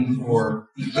for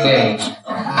PK.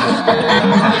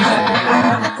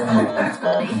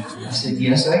 I said,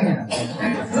 yes, I am.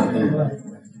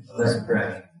 Let's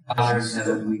pray. Father in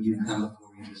heaven, we do come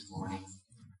before you this morning.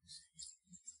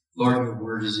 Lord, your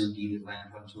word is indeed a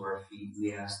lamp unto our feet.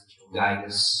 We ask that you'll guide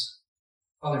us.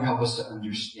 Father, help us to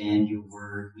understand your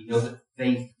word. We know that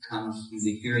faith comes through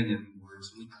the hearing of your word,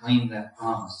 so we claim that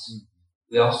promise.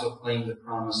 We also claim the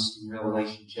promise in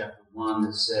Revelation chapter 1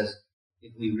 that says,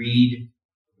 if we read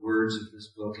the words of this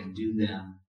book and do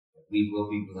them, we will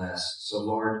be blessed. So,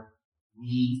 Lord,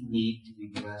 we need to be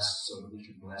blessed so that we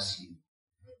can bless you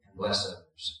and bless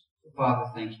others. So, Father,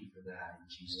 thank you for that in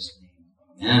Jesus' name.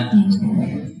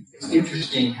 Amen. It's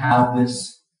interesting how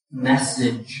this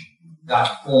message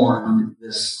got formed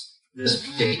this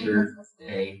particular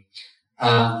day.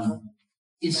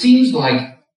 It seems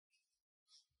like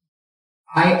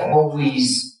I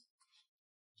always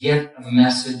get a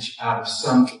message out of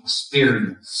some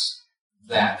experience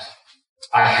that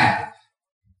I have.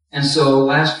 And so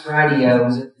last Friday I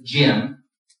was at the gym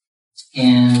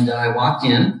and I walked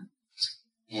in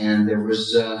and there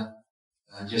was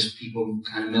just people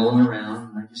kind of milling around,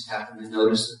 and I just happened to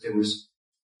notice that there was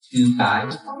two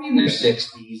guys, probably in their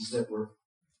 60s, that were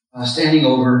standing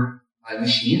over by the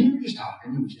machine and just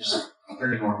talking, which is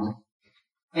very normal.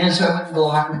 And so I went to the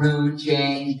locker room and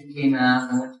changed and came out,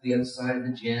 and I went to the other side of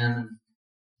the gym and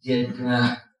did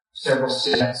several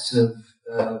sets of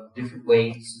different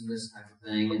weights and this type of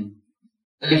thing. And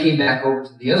then I came back over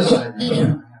to the other side of the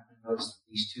gym, and I happened to notice that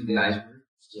these two guys were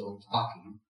still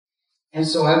talking. And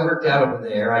so I worked out over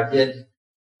there. I did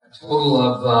a total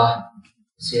of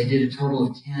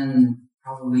 10,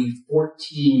 probably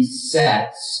 14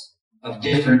 sets of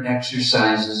different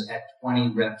exercises at 20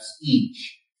 reps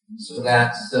each. So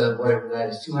that's, whatever that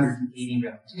is, 280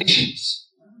 repetitions.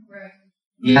 Right.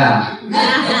 Yeah.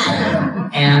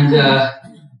 And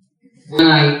when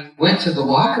I went to the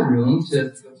locker room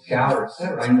to shower,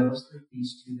 etc., I noticed that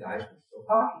these two guys were still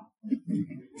talking.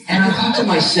 And I thought to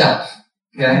myself,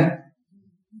 okay,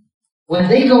 when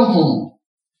they go home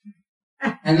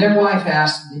and their wife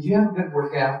asks, did you have a good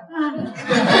workout? What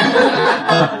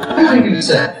are they going to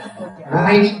say?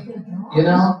 Right? You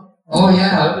know? Oh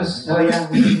yeah,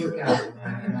 we did work out.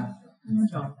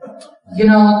 You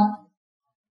know,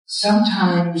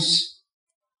 sometimes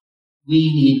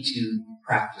we need to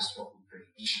practice what we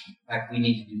preach. In fact, we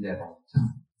need to do that all the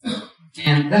time.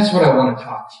 And that's what I want to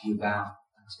talk to you about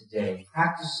today,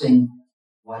 practicing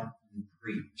what we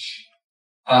preach.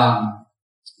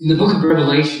 In the book of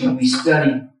Revelation, we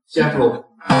studied several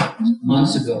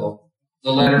months ago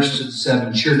the letters to the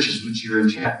 7 churches, which are in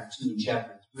chapter 2 and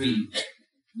chapter 3.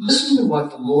 Listen to what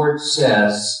the Lord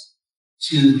says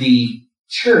to the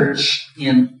church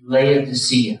in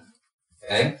Laodicea.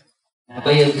 Okay? Now,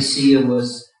 Laodicea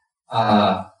was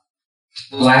the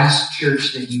last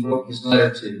church that he wrote his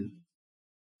letter to.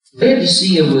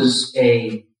 Laodicea was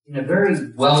in a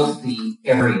very wealthy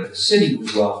area. The city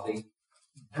was wealthy,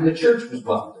 and the church was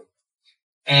wealthy.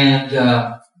 And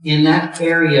in that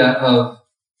area of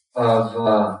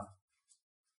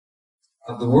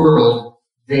the world,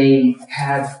 they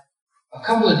had a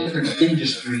couple of different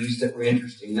industries that were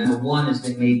interesting. Number one is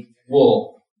they made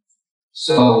wool.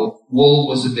 So wool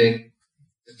was a big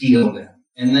deal then.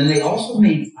 And then they also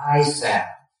made eye salve.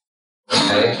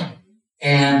 Okay?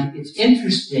 And it's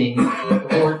interesting that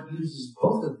the Lord uses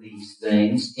both of these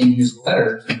things in his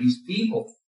letter to these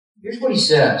people. Here's what he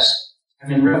says.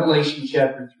 I'm in Revelation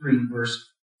chapter 3, verse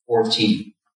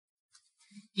 14.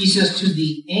 He says, to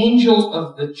the angel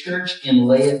of the church in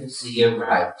Laodicea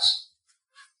writes,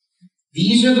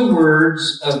 these are the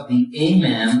words of the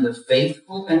Amen, the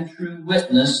faithful and true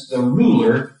witness, the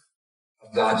ruler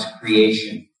of God's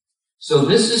creation. So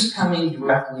this is coming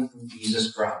directly from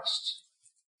Jesus Christ.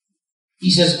 He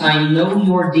says, I know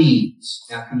your deeds.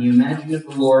 Now, can you imagine if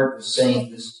the Lord was saying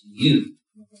this to you?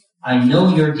 I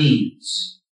know your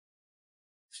deeds,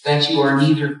 that you are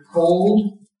neither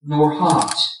cold nor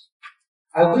hot.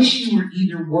 I wish you were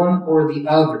either one or the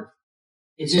other.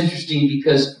 It's interesting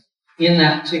because in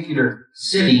that particular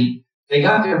city, they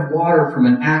got their water from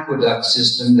an aqueduct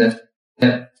system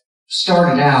that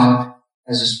started out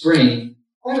as a spring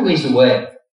quite a ways away.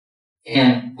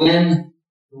 And when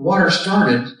the water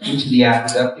started into the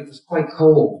aqueduct, it was quite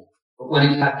cold. But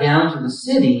when it got down to the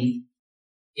city,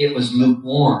 it was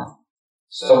lukewarm.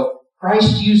 So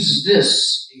Christ uses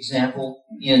this example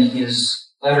in his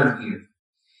letter here.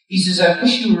 He says, I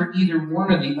wish you were either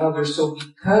one or the other, so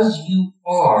because you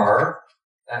are,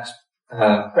 that's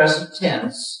present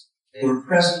tense, they were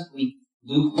presently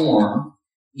lukewarm,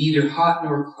 neither hot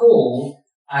nor cold,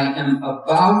 I am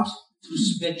about to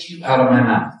spit you out of my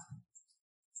mouth.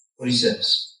 what he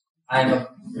says.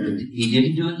 He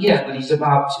didn't do it yet, but he's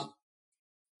about to.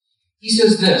 He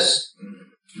says this,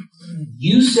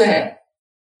 you say,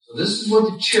 so this is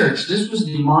what the church, this was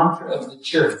the mantra of the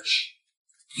church.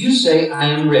 You say, I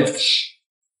am rich.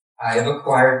 I have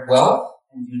acquired wealth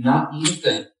and do not need a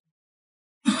thing.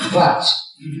 But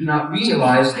you do not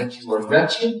realize that you are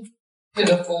wretched,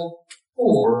 pitiful,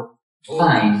 poor,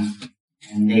 blind,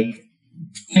 and naked.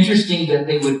 Interesting that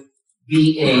they would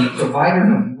be a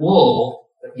provider of wool,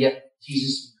 but yet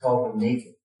Jesus would call them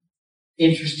naked.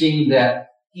 Interesting that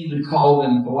he would call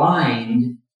them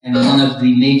blind, and one of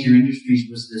the major industries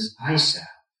was this eye salve.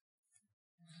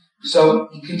 So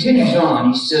he continues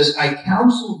on. He says, I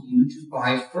counsel you to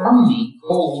buy from me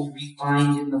gold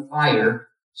refined in the fire,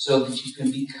 so that you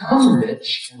can become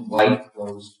rich, and white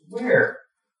clothes to wear,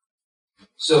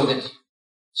 so that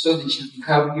you can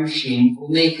cover your shameful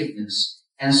nakedness,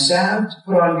 and salve to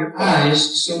put on your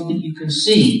eyes, so that you can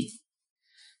see.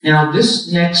 Now,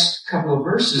 this next couple of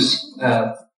verses,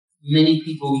 many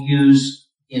people use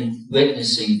in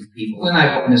witnessing to people, and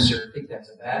I don't necessarily think that's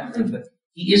a bad thing, but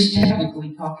he is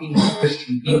technically talking to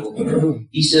Christian people here.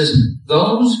 He says,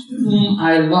 those whom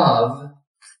I love,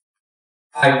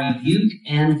 I rebuke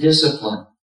and discipline.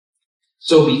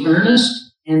 So be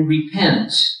earnest and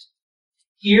repent.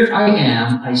 Here I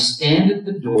am, I stand at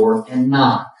the door and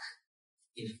knock.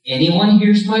 If anyone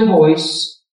hears my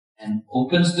voice and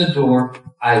opens the door,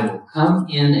 I will come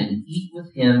in and eat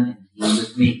with him and he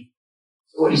with me.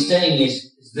 So what he's saying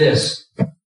is this.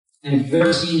 And if you've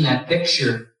ever seen that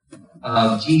picture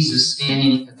of Jesus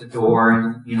standing at the door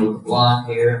and, with blonde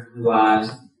hair, blue eyes,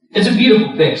 it's a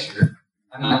beautiful picture.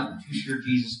 I'm not too sure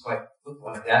Jesus quite looked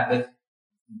like that, but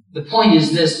the point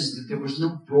is this, is that there was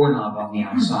no doorknob on the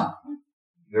outside.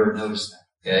 You ever noticed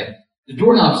that? Okay? The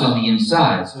doorknob's on the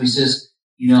inside. So he says,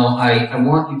 I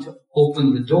want you to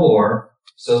open the door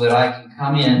so that I can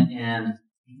come in and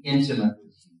be intimate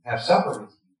with you, have supper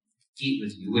with you, eat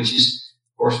with you, which is,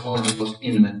 of course, one of the most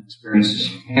intimate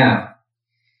experiences you can have.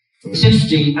 It's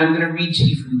interesting. I'm going to read to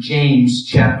you from James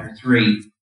chapter 3.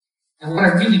 And what I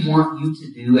really want you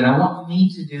to do, and I want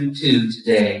me to do too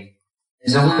today,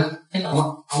 is I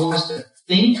want us to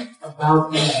think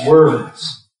about these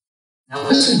words. Now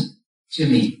listen to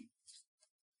me.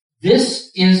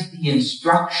 This is the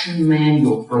instruction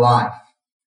manual for life.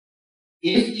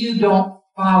 If you don't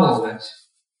follow it,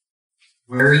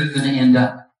 where are you going to end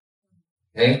up?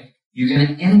 Okay? You're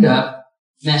going to end up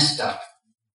messed up.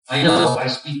 I know, I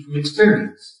speak from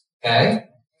experience. Okay?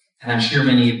 And I'm sure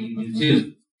many of you do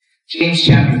too. James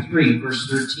chapter 3, verse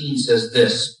 13 says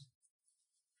this.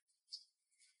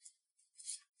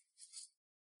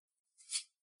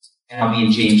 And I'll be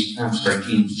in James chapter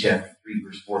 3,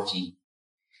 verse 14.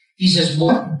 He says,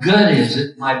 what good is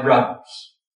it, my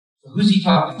brothers? So who's he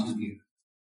talking to here?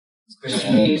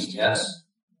 Christians, yes.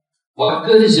 What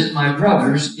good is it, my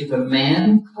brothers, if a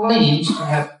man claims to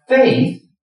have faith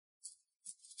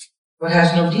but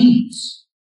has no deeds?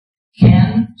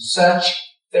 Can such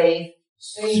faith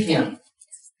save him?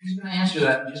 He's going to answer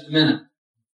that in just a minute.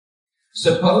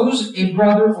 Suppose a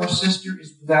brother or sister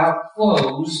is without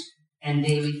clothes and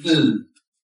daily food.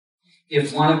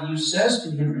 If one of you says to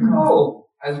him, "Oh,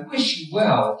 I wish you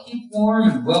well, keep warm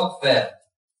and well fed,"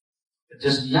 but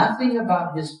does nothing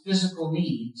about his physical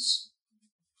needs,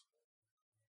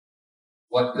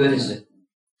 what good is it?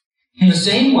 In the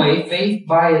same way, faith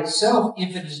by itself,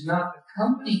 if it is not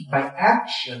accompanied by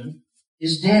action,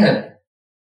 is dead.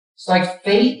 It's like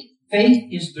faith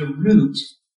is the root,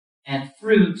 and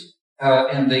fruit,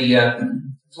 and the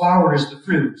flower is the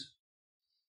fruit.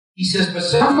 He says, but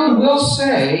someone will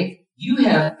say, you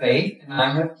have faith and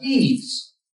I have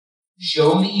deeds.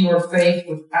 Show me your faith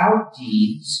without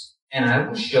deeds, and I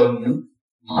will show you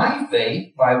my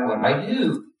faith by what I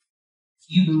do.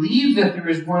 You believe that there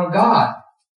is one God.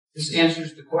 This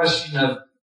answers the question of,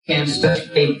 can such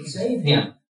faith save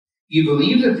him? You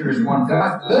believe that there is one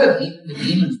God? Good. Even the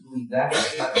demons believe that.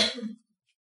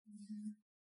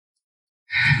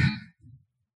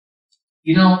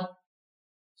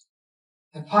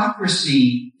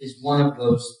 Hypocrisy is one of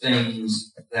those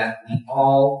things that we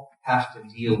all have to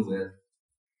deal with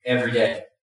every day.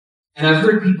 And I've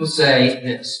heard people say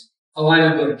this, I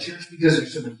don't go to church because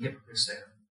there's so many hypocrites there.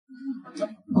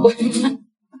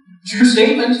 True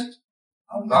statement.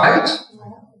 Right?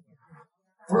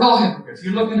 We're all hypocrites.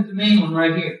 You're looking at the main one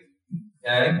right here.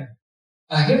 Okay?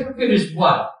 A hypocrite is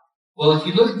what? Well, if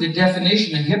you look at the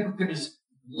definition, a hypocrite is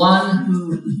one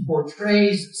who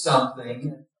portrays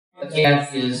something but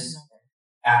yet is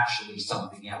actually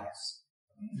something else.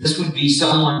 This would be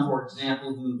someone, for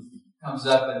example, who comes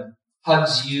up and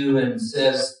hugs you and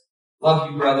says,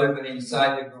 love you, brother, but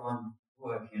inside they're going,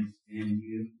 boy, I can't stand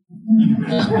you.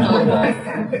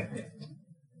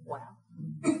 Wow.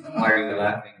 Why are you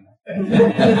laughing?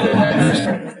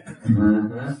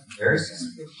 Very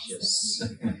suspicious.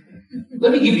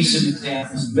 Let me give you some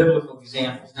examples, some biblical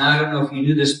examples. Now, I don't know if you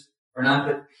knew this or not,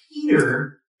 but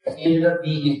Peter ended up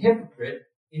being a hypocrite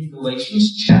in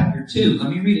Galatians chapter 2. Let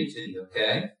me read it to you,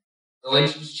 okay?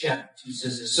 Galatians chapter 2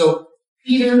 says this. So,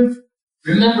 Peter,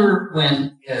 remember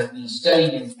when we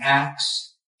studied in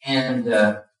Acts, and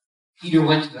Peter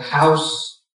went to the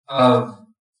house of,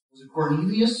 was it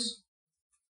Cornelius?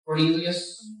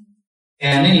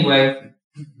 And anyway,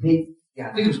 I think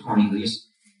it was Cornelius.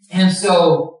 And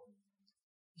so,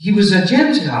 he was a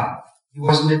Gentile. He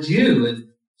wasn't a Jew. And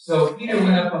so Peter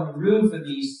went up on the roof, and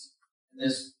this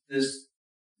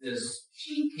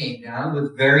sheet came down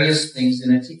with various things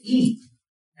in it to eat.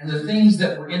 And the things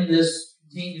that were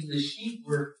contained in this sheet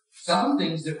were some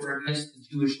things that were against the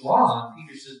Jewish law. And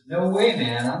Peter says, no way,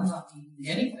 man, I'm not eating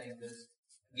anything that's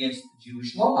against the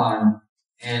Jewish law.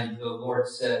 And the Lord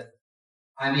said,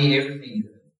 I made everything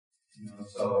good.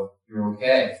 So you're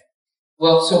okay.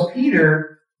 Well, so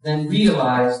Peter then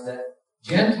realized that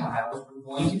Gentiles were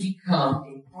going to become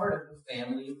a part of the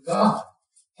family of God.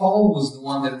 Paul was the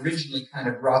one that originally kind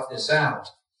of brought this out.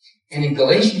 And in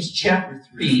Galatians chapter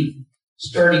 3,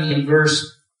 starting in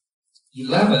verse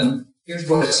 11, here's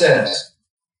what it says.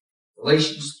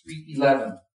 Galatians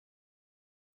 3:11.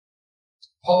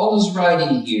 Paul is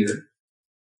writing here.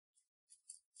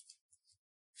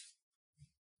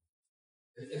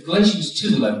 Galatians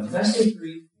 2:11. Did I say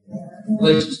 3?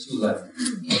 Galatians 2:11.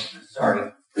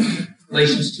 Sorry.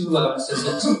 Galatians 2:11 says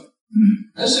this.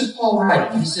 This is Paul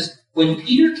writing. He says, when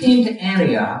Peter came to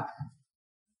Antioch,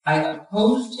 I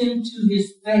opposed him to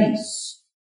his face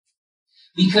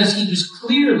because he was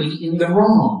clearly in the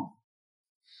wrong.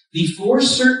 Before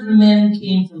certain men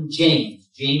came from James.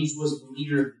 James was the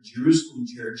leader of the Jerusalem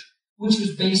church, which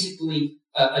was basically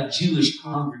a Jewish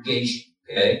congregation.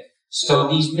 Okay? So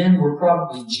these men were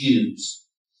probably Jews.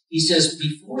 He says,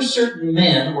 before certain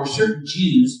men or certain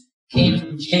Jews came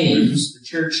from James, the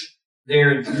church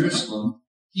there in Jerusalem,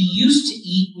 he used to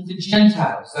eat with the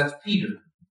Gentiles. That's Peter.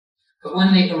 But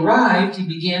when they arrived, he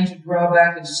began to draw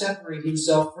back and separate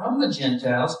himself from the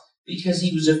Gentiles because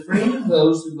he was afraid of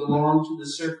those who belonged to the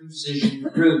circumcision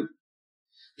group.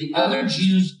 The other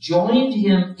Jews joined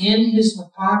him in his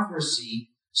hypocrisy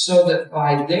so that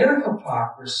by their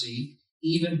hypocrisy,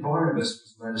 even Barnabas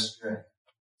was led astray.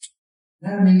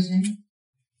 Isn't that amazing?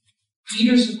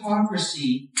 Peter's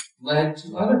hypocrisy led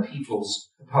to other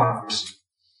people's hypocrisy.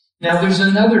 Now, there's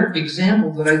another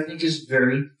example that I think is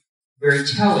very, very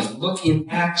telling. Look in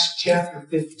Acts chapter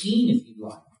 15, if you'd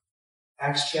like.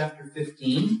 Acts chapter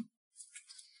 15.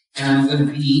 And I'm going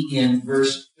to be in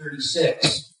verse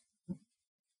 36.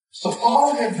 So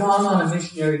Paul had gone on a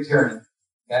missionary journey.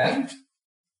 Okay?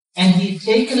 And he had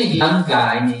taken a young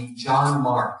guy named John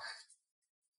Mark.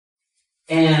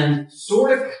 And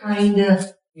sort of, kind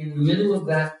of, in the middle of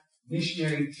that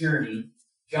missionary journey,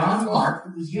 John Mark,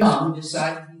 who was young,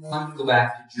 decided he wanted to go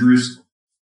back to Jerusalem,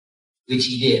 which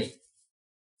he did.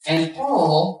 And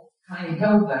Paul kind of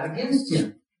held that against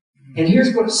him. And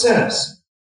here's what it says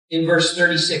in verse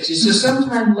 36. It says,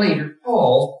 sometime later,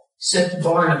 Paul said to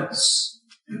Barnabas,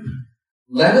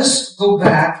 let us go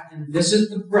back and visit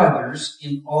the brothers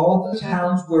in all the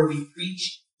towns where we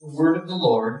preach the word of the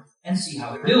Lord and see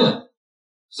how they're doing.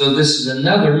 So this is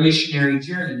another missionary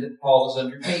journey that Paul is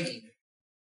undertaking.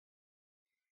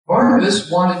 Barnabas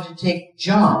wanted to take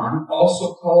John,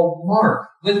 also called Mark,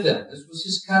 with them. This was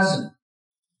his cousin.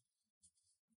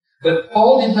 But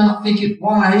Paul did not think it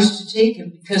wise to take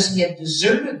him because he had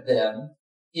deserted them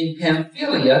in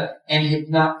Pamphylia and had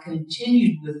not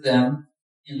continued with them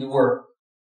in the work.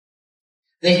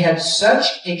 They had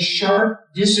such a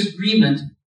sharp disagreement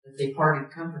that they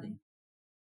parted company.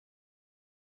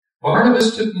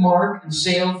 Barnabas took Mark and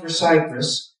sailed for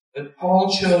Cyprus, but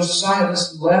Paul chose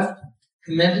Silas and left,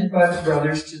 commended by the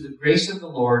brothers to the grace of the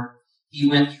Lord. He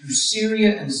went through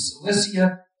Syria and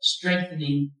Cilicia,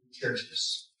 strengthening the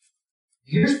churches.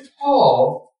 Here's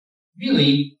Paul,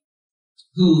 really,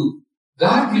 who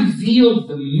God revealed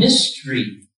the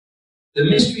mystery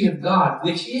of God,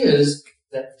 which is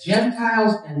that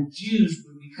Gentiles and Jews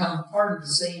would become part of the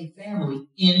same family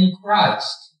in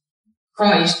Christ.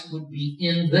 Christ would be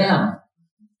in them.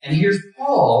 And here's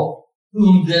Paul,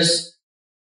 whom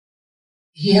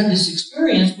he had this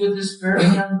experience with this very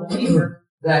young believer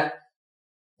that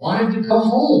wanted to go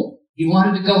home. He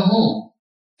wanted to go home.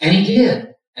 And he did.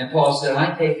 And Paul said,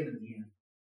 I'm taking him again.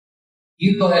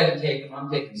 You go ahead and take him. I'm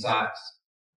taking Silas.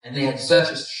 And they had such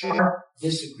a sharp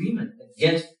disagreement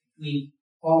between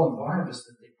Paul and Barnabas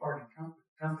that they parted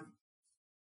company.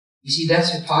 You see,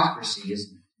 that's hypocrisy,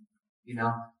 isn't it? You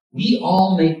know, we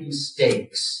all make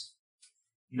mistakes.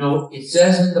 You know, it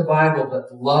says in the Bible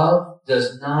that love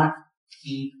does not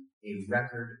keep a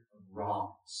record of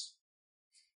wrongs.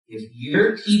 If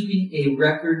you're keeping a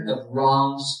record of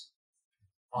wrongs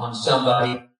on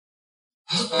somebody,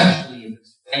 especially if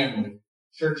it's family,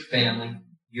 church family,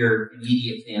 your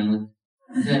immediate family,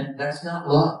 then that's not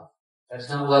love. That's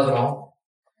not love at all.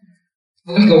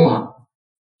 Let me go on.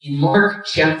 In Mark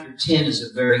chapter 10 is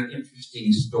a very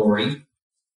interesting story.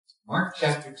 Mark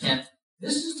chapter 10.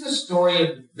 This is the story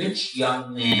of the rich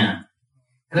young man.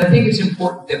 And I think it's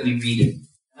important that we read it.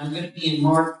 I'm going to be in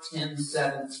Mark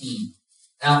 10:17.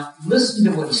 Now, listen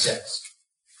to what he says.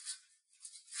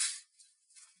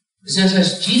 It says,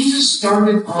 as Jesus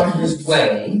started on his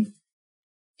way,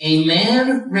 a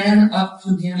man ran up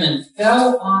to him and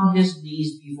fell on his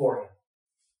knees before him.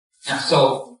 Now,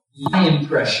 so my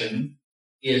impression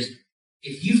is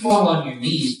if you fall on your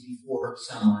knees before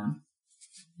someone,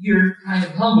 you're kind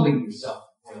of humbling yourself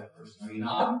before that person, are you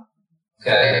not?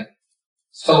 Okay.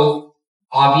 So,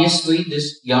 obviously,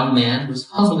 this young man was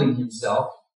humbling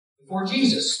himself before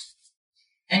Jesus.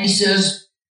 And he says,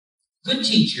 good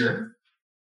teacher,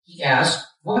 he asked,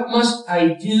 what must I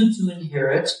do to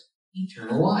inherit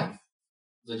eternal life?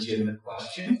 Legitimate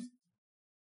question.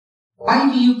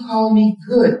 Why do you call me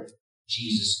good?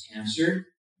 Jesus answered,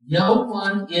 no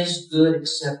one is good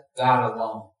except God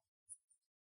alone.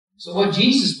 So what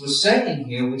Jesus was saying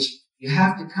here, which you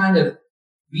have to kind of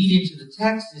read into the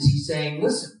text, is he's saying,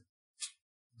 listen,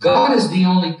 God is the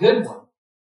only good one.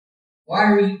 Why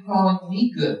are you calling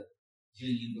me good? Do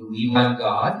you believe I'm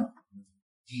God?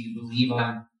 Do you believe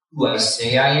I'm who I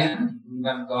say I am? Do you believe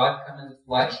I'm God come in the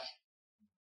flesh?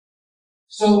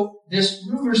 So this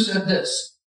ruler said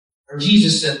this, or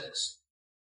Jesus said this,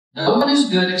 no one is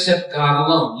good except God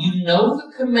alone. You know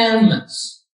the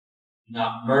commandments. Do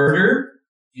not murder.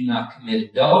 Do not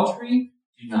commit adultery.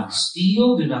 Do not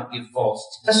steal. Do not give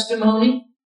false testimony.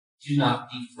 Do not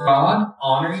defraud.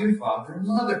 Honor your father and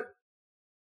mother.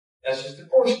 That's just a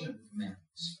portion of the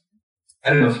commandments. I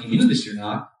don't know if you knew this or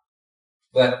not,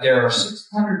 but there are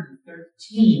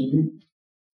 613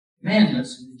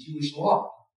 commandments in the Jewish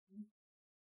law.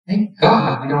 Thank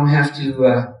God we don't have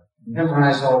to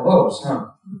memorize all those, huh?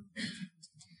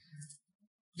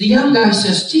 The young guy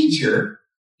says, teacher,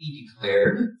 he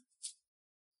declared,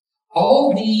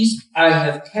 all these I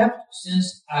have kept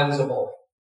since I was a boy.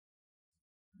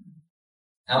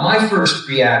 Now my first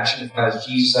reaction, if I was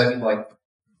Jesus, I'd be like,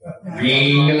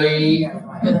 really?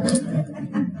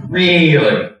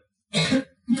 Really?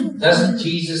 Doesn't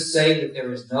Jesus say that there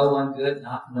was no one good,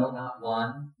 not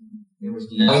one? There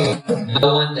was no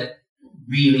one that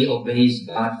really obeys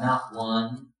God, not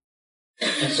one.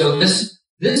 And so this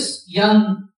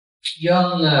young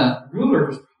ruler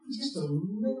was probably just a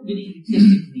little bit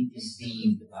egotistically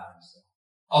deceived about himself.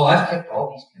 Oh, I've kept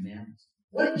all these commandments.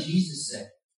 What did Jesus say?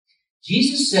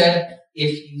 Jesus said,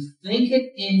 if you think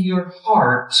it in your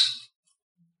heart,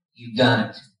 you've done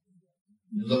it.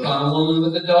 You look on a woman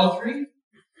with adultery, you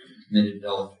committed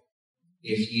adultery.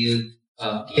 If you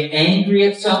get angry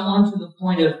at someone to the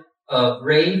point of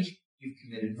rage, you've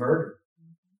committed murder.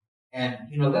 And,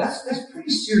 you know, that's pretty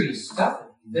serious stuff if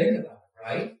you think about it,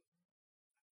 right?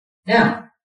 Now,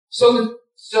 so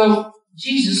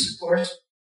Jesus, of course,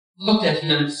 looked at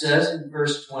him, it says in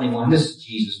verse 21, this is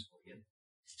Jesus for you.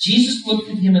 Jesus looked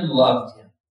at him and loved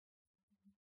him.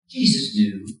 Jesus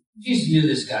knew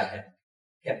this guy had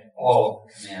kept all of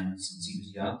the commandments since he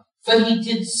was young, but he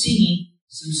did see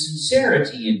some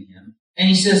sincerity in him. And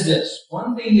he says this,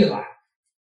 one thing you lack.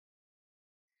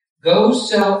 Go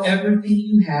sell everything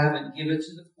you have and give it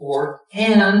to the poor,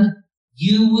 and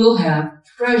you will have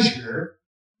treasure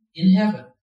in heaven.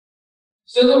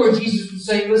 So in other words, Jesus would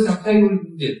say, listen, I'll tell you what you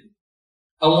can do.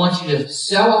 I want you to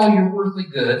sell all your worldly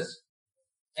goods,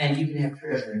 and you can have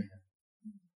treasure in heaven.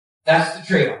 That's the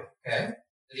trade-off, okay,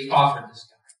 that he offered this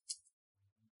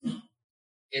guy.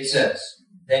 It says,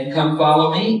 then come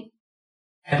follow me.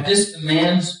 At this, the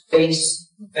man's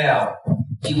face fell.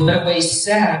 He went away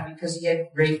sad because he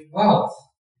had great wealth.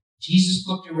 Jesus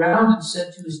looked around and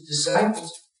said to his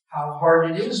disciples, how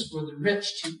hard it is for the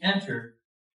rich to enter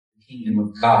the kingdom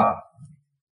of God.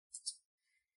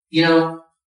 You know,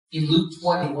 in Luke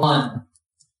 21,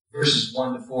 verses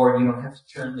 1 to 4, you don't have to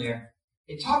turn there,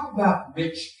 it talked about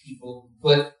rich people who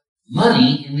put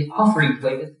money in the offering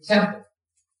plate at the temple.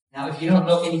 Now, if you don't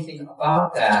know anything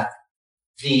about that,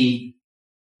 the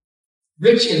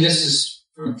rich, and this is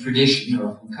from tradition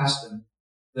or from custom,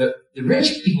 the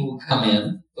rich people would come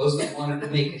in, those that wanted to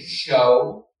make a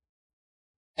show,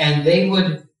 And they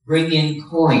would bring in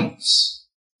coins,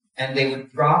 and they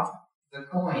would drop the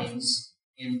coins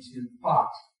into the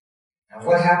pot. Now,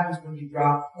 what happens when you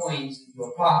drop coins into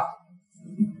a pot?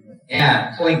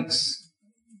 Yeah, clinks.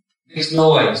 Makes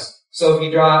noise. So if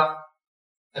you drop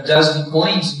a dozen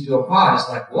coins into a pot, it's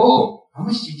like, whoa, how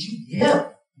much did you give?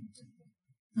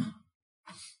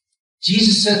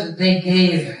 Jesus said that they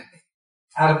gave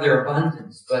out of their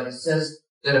abundance, but it says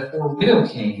that a poor widow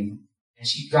came and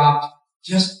she dropped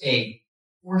just a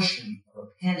portion of a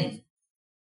penny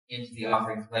into the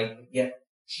offering plate, but yet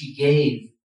she gave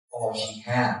all she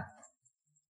had.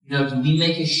 You know, do we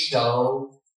make a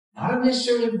show, not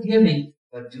necessarily of giving,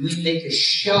 but do we make a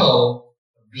show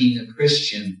of being a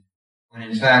Christian when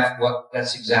in fact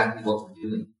that's exactly what we're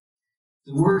doing?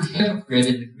 The word hypocrite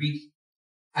in the Greek,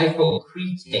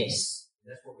 hypokrites,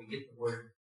 that's where we get the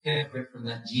word hypocrite from,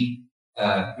 that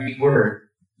Greek word,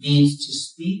 means to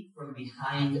speak from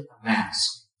behind a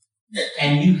mask.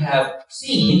 And you have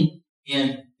seen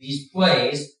in these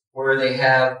plays where they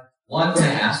have one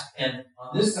mask, and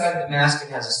on this side of the mask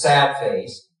it has a sad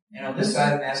face, and on this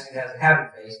side of the mask it has a happy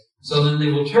face. So then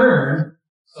they will turn,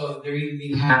 so they're either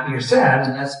being happy or sad,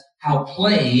 and that's how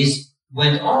plays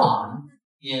went on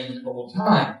in old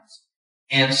times.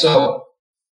 And so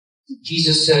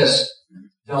Jesus says,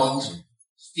 don't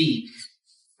speak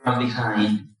from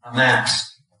behind a mask.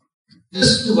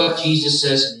 Listen to what Jesus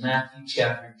says in Matthew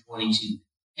chapter 22.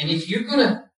 And if you're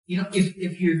gonna,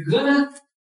 if you're gonna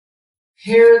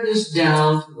pare this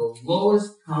down to the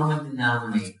lowest common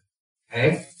denominator,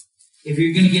 okay? If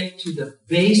you're gonna get to the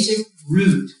basic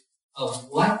root of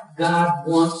what God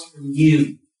wants from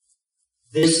you,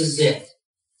 this is it.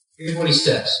 Here's what he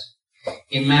says.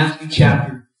 In Matthew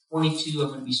chapter 22, I'm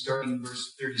going to be starting in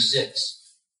verse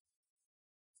 36.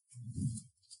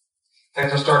 In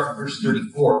fact, I'll start from verse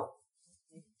 34.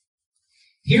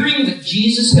 Hearing that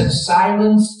Jesus had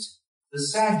silenced the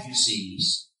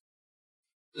Sadducees,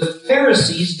 the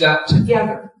Pharisees got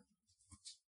together.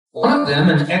 One of them,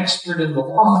 an expert in the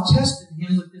law, tested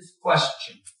him with this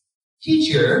question.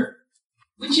 Teacher,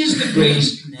 which is the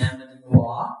greatest commandment in the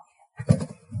law?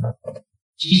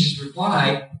 Jesus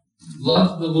replied,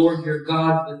 love the Lord your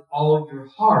God with all your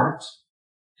heart,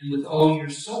 and with all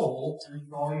your soul, and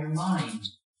with all your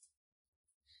mind.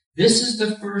 This is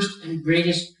the first and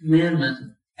greatest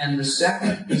commandment, and the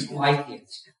second is like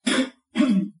it.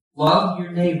 Love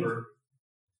your neighbor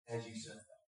as yourself.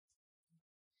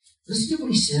 Listen to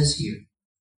what he says here.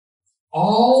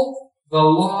 All the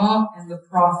law and the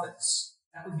prophets,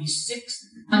 that would be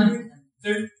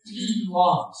 613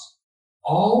 laws.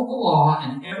 All the law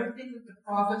and everything that the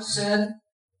prophets said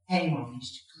hang on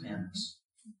these two commandments.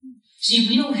 See,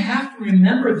 we don't have to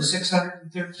remember the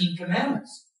 613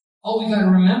 commandments. All we got to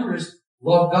remember is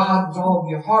love God with all of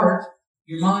your heart,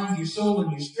 your mind, your soul,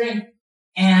 and your strength,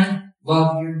 and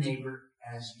love your neighbor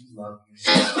as you love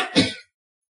yourself.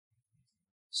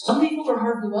 Some people are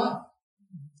hard to love.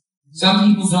 Some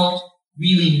people don't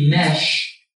really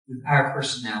mesh with our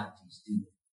personalities, do they?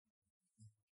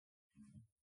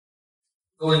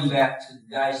 Going back to the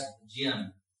guys at the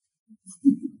gym.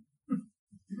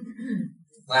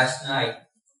 Last night,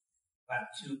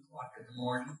 about 2 o'clock in the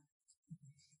morning,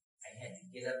 I had to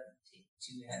get up and take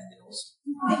 2 Advils.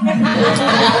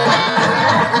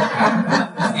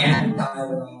 And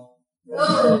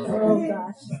Oh,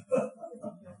 gosh.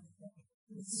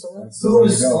 who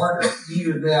was smarter, me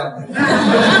or them?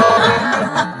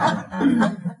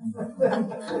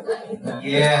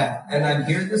 Yeah, and I'm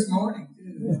here this morning,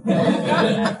 too.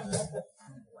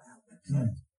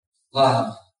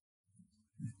 Love.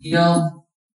 You know,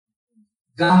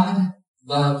 God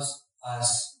loves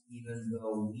us even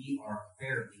though we are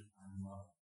fairly unloved.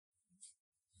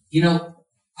 You know,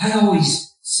 I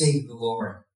always say to the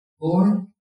Lord, Lord,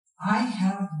 I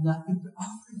have nothing to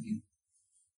offer you.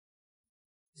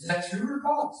 Is that true or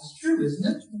false? It's true,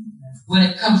 isn't it? When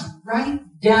it comes right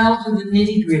down to the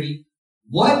nitty-gritty,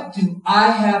 what do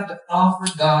I have to offer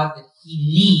God that He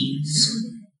needs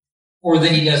or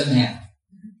that He doesn't have?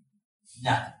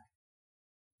 Nothing.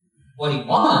 What He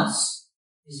wants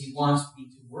is He wants me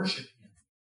to worship Him.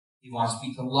 He wants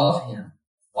me to love Him.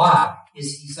 Why?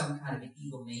 Is He some kind of an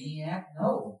egomaniac?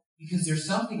 No, because there's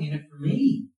something in it for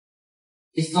me.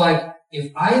 It's like,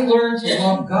 if I learn to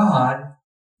love God,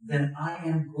 then I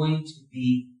am going to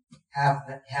be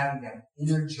having that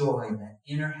inner joy, that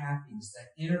inner happiness,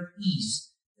 that inner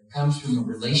peace that comes from a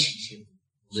relationship with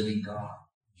the living God.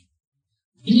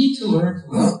 We need to learn to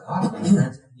love God, my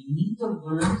friends, and we need to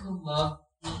learn to love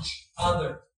each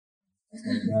other.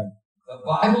 The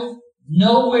Bible,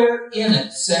 nowhere in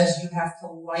it says you have to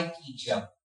like each other.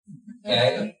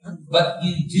 Okay? But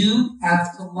you do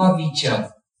have to love each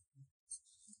other.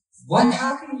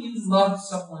 How can you love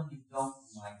someone you don't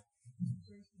like?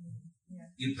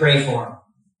 You pray for them.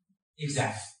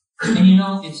 Exactly.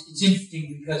 And it's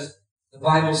interesting because the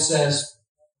Bible says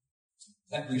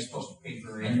that we're supposed to pray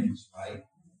for our enemies, right?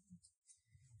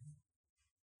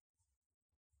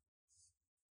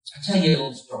 I'll tell you a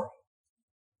little story.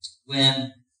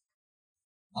 When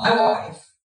my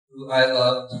wife, who I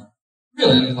loved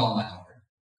really with all my heart,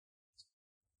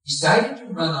 decided to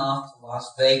run off to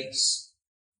Las Vegas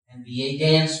and be a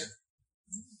dancer.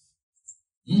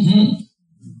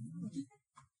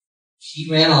 She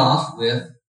ran off with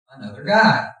another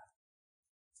guy.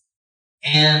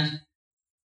 And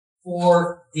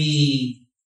for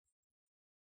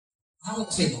I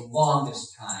won't say the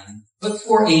longest time, but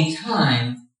for a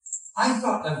time, I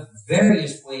thought of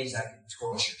various ways I could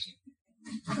torture him.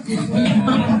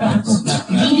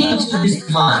 Leading to his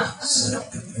demise.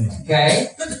 Okay?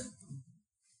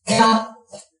 Now,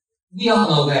 we all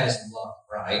know that is love,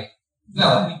 right?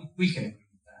 No, we can agree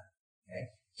with that. Okay?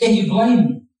 Can you blame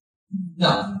me?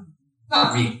 No,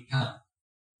 not really. No.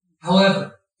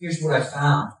 However, here's what I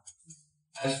found.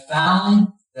 I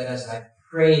found that as I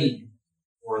prayed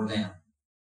for them,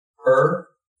 her,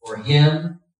 or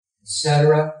him,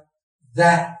 etc.,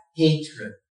 that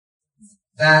hatred,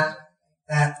 that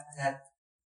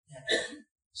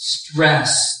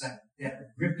stress,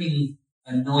 that gripping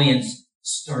annoyance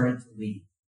started to leave.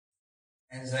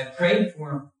 And as I prayed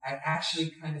for him, I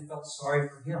actually kind of felt sorry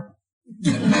for him.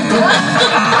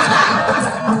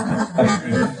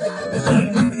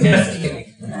 Just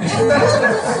kidding.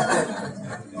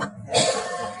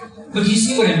 But you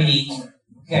see what I mean?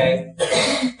 Okay?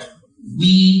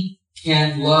 We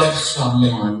can love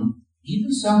someone,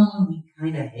 even someone we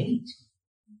kind of hate,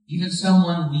 even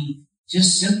someone we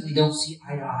just simply don't see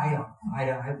eye to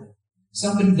eye with.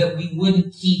 Somebody that we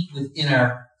wouldn't keep within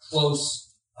our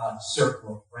close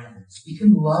circle of friends. We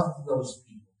can love those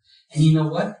people. And you know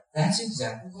what? That's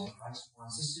exactly what Christ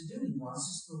wants us to do. He wants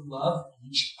us to love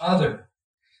each other.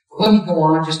 Well, let me go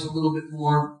on just a little bit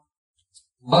more.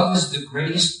 Love is the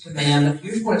greatest commandment.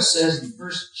 Here's what it says in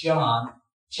 1 John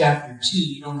chapter 2.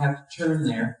 You don't have to turn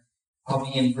there. I'll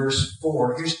be in verse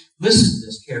 4. Listen to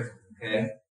this carefully, okay?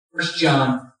 1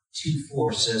 John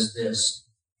 2:4 says this.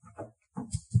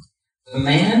 The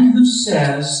man who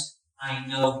says, I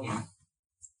know him,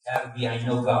 that would be I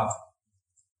know God,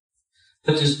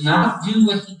 but does not do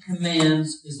what he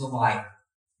commands is a liar.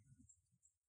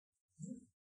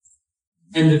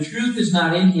 And the truth is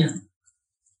not in him.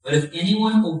 But if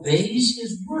anyone obeys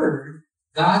his word,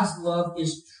 God's love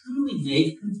is truly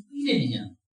made complete in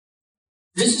him.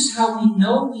 This is how we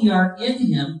know we are in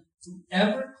him.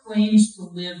 Whoever claims to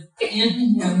live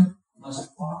in him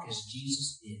must walk as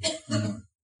Jesus did.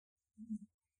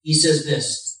 He says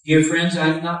this, Dear friends, I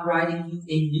am not writing you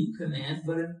a new command,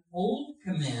 but an old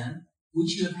command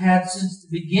which you have had since the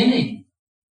beginning.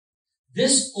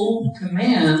 This old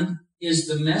command is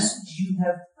the message you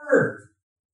have heard.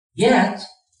 Yet,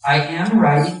 I am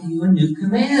writing you a new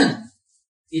command.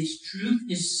 Its truth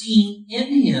is seen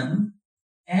in him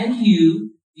and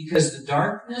you, because the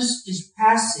darkness is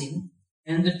passing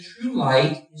and the true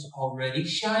light is already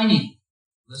shining.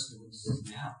 Listen to what it says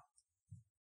now.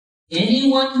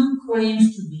 Anyone who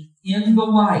claims to be in the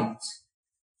light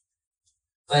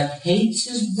but hates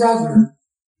his brother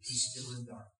is still in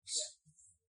darkness.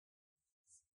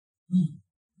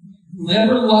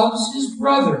 Whoever loves his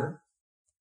brother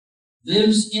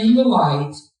lives in the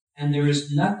light, and there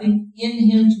is nothing in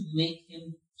him to make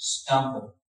him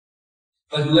stumble.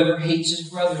 But whoever hates his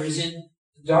brother is in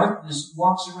the darkness,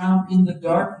 walks around in the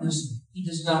darkness. He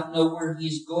does not know where he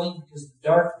is going because the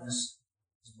darkness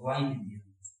is blinding him.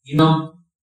 You know,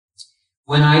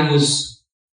 when I was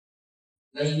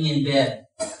laying in bed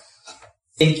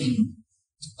thinking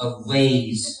of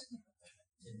ways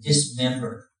to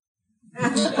dismember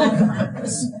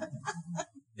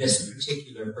this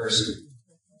particular person,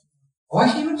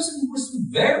 I came up with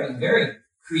some very, very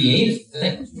creative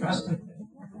things, trust me.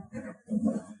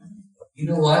 You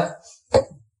know what? It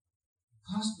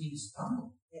caused me to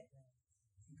stumble.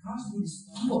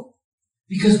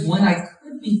 Because when I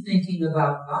could be thinking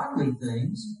about godly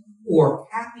things, or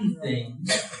happy things,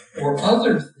 or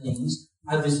other things,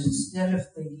 I was instead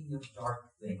of thinking of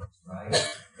dark things, right?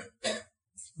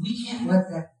 We can't let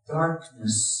that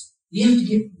darkness, we have to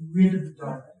get rid of the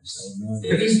darkness.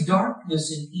 There is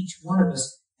darkness in each one of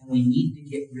us, and we need to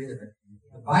get rid of it.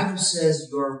 The Bible says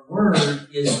your word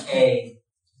is a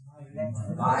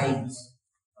light.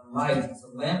 It's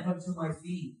a lamp unto my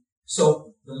feet.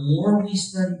 So the more we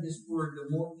study this word, the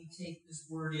more we take this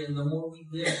word in, the more we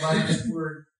live by this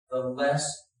word, the less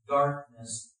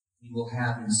darkness we will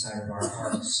have inside of our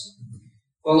hearts.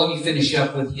 Well, let me finish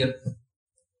up with you.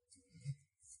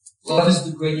 Love is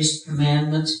the greatest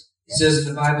commandment. It says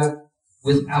in the Bible,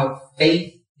 without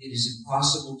faith, it is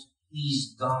impossible to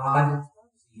please God.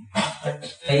 You have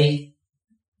faith.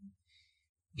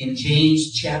 In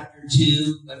James chapter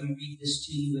 2, let me read this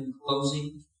to you in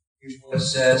closing. Here's what it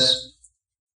says.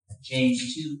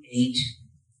 James 2:8.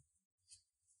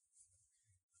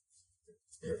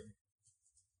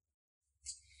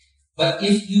 But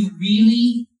if you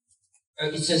really,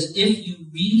 it says, if you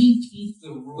really keep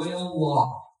the royal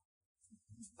law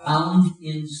found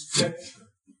in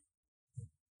Scripture,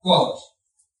 quote,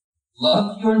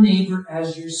 love your neighbor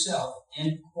as yourself,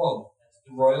 end quote. That's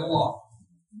the royal law.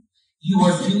 You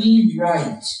are doing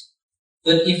right.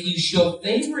 But if you show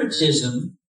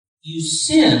favoritism, you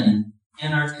sin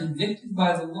and are convicted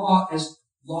by the law as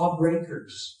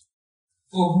lawbreakers.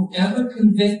 For whoever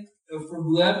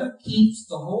keeps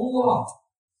the whole law,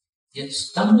 yet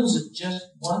stumbles at just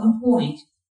one point,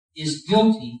 is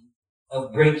guilty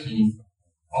of breaking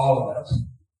all of it.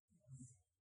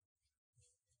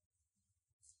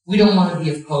 We don't want to be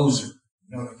a poser.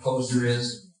 You know what a poser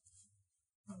is?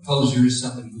 A poser is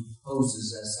somebody who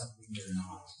poses as something they're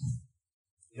not.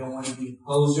 We don't want to be a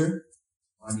poser.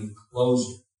 We want to be a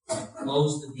closer.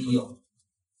 Close the deal.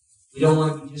 We don't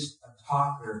want to be just a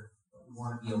talker, but we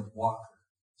want to be a walker.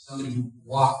 Somebody who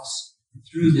walks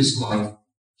through this life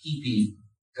keeping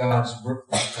God's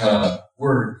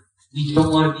word. We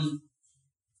don't want to be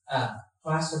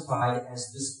classified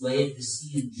as this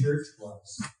Laodicean church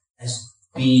was, as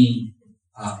being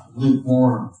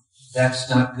lukewarm. That's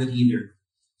not good either.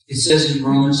 It says in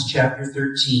Romans chapter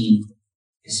 13,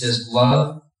 it says,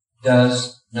 love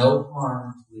does no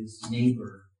harm to its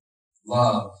neighbor.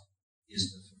 Love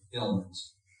is the fulfillment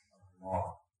of the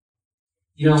law.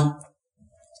 You know,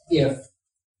 if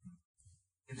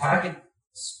I could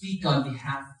speak on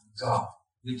behalf of God,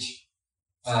 which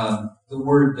the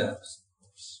Word does, of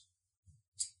course,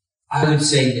 I would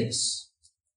say this.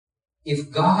 If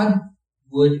God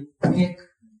would pick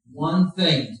one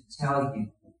thing to tell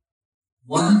you,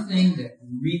 one thing that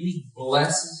really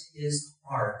blesses His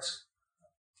heart,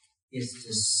 is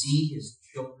to see His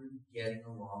children getting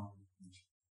along with each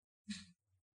other.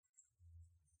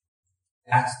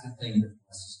 That's the thing that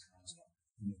blesses God's heart.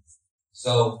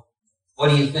 So, what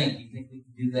do you think? Do you think we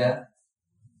can do that?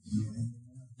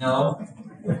 No?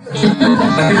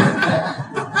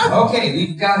 Okay,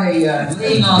 we've got a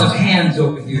laying on of hands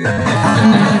over here.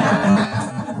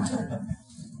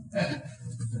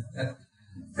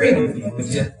 Pray with me, would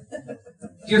you?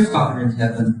 Dear Father in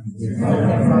heaven,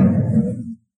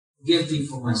 forgive me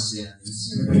for my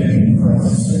sins.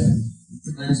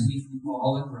 Cleanse me from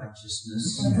all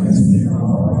unrighteousness.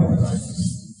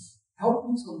 Help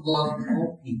me to love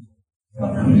all people.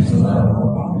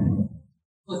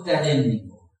 Put that in me,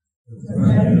 Lord.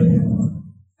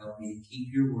 Help me to keep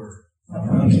your word.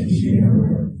 In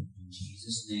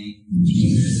Jesus' name.